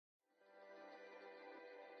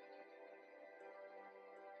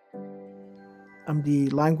I'm the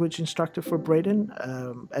language instructor for Bredin,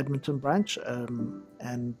 Edmonton branch,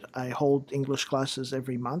 and I hold English classes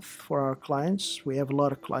every month for our clients. We have a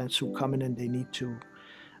lot of clients who come in and they need to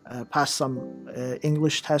pass some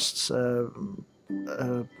English tests, uh,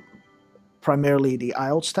 primarily the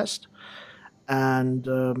IELTS test, and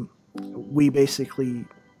we basically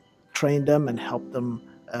train them and help them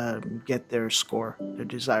get their score, their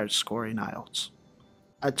desired score in IELTS.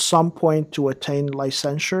 At some point, to attain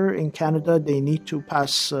licensure in Canada, they need to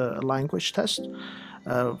pass a language test.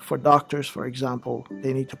 For doctors, for example,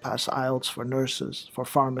 they need to pass IELTS. For nurses, for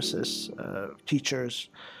pharmacists, teachers.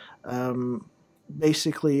 Um,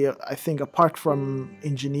 Basically, I think apart from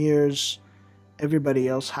engineers, everybody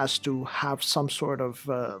else has to have some sort of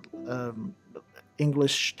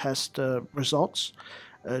English test results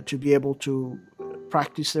to be able to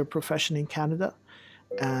practice their profession in Canada.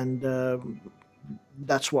 And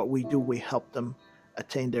that's what we do. We help them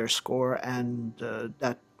attain their score, and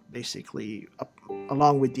that basically,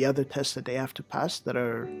 along with the other tests that they have to pass that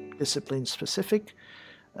are discipline specific,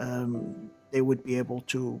 they would be able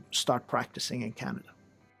to start practicing in Canada.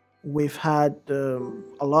 We've had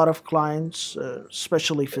a lot of clients,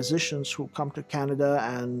 especially physicians, who come to Canada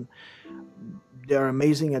and they're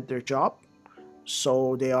amazing at their job.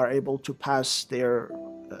 So they are able to pass their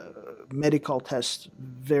medical tests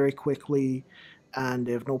very quickly and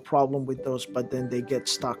they have no problem with those, but then they get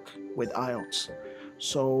stuck with IELTS.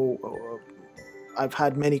 So I've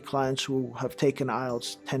had many clients who have taken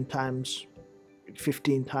IELTS 10 times,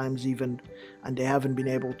 15 times even, and they haven't been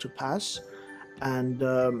able to pass. And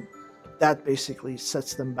that basically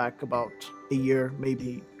sets them back about a year,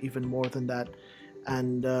 maybe even more than that.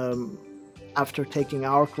 And after taking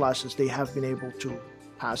our classes, they have been able to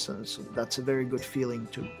pass, and so that's a very good feeling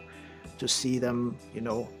to see them,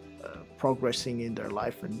 progressing in their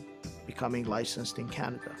life and becoming licensed in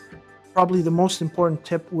Canada. Probably the most important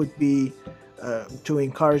tip would be to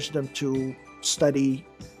encourage them to study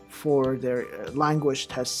for their language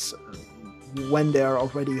tests when they are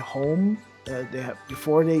already home,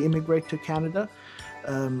 before they immigrate to Canada,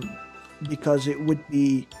 because it would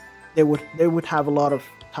be they would have a lot of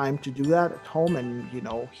time to do that at home, and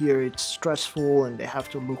here it's stressful and they have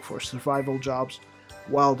to look for survival jobs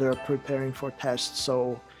while they're preparing for tests,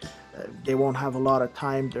 so they won't have a lot of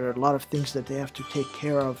time. There are a lot of things that they have to take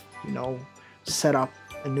care of, set up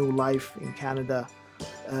a new life in Canada.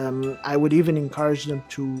 I would even encourage them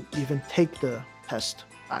to even take the test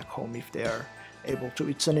back home if they are able to.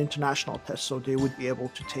 It's an international test, so they would be able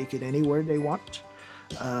to take it anywhere they want.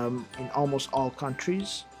 In almost all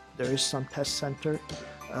countries, there is some test center.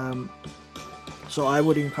 So I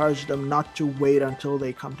would encourage them not to wait until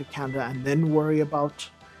they come to Canada and then worry about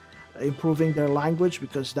improving their language,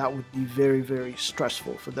 because that would be very, very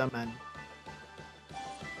stressful for them. And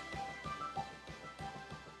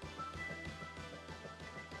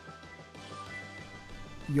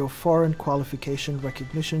your foreign qualification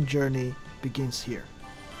recognition journey begins here.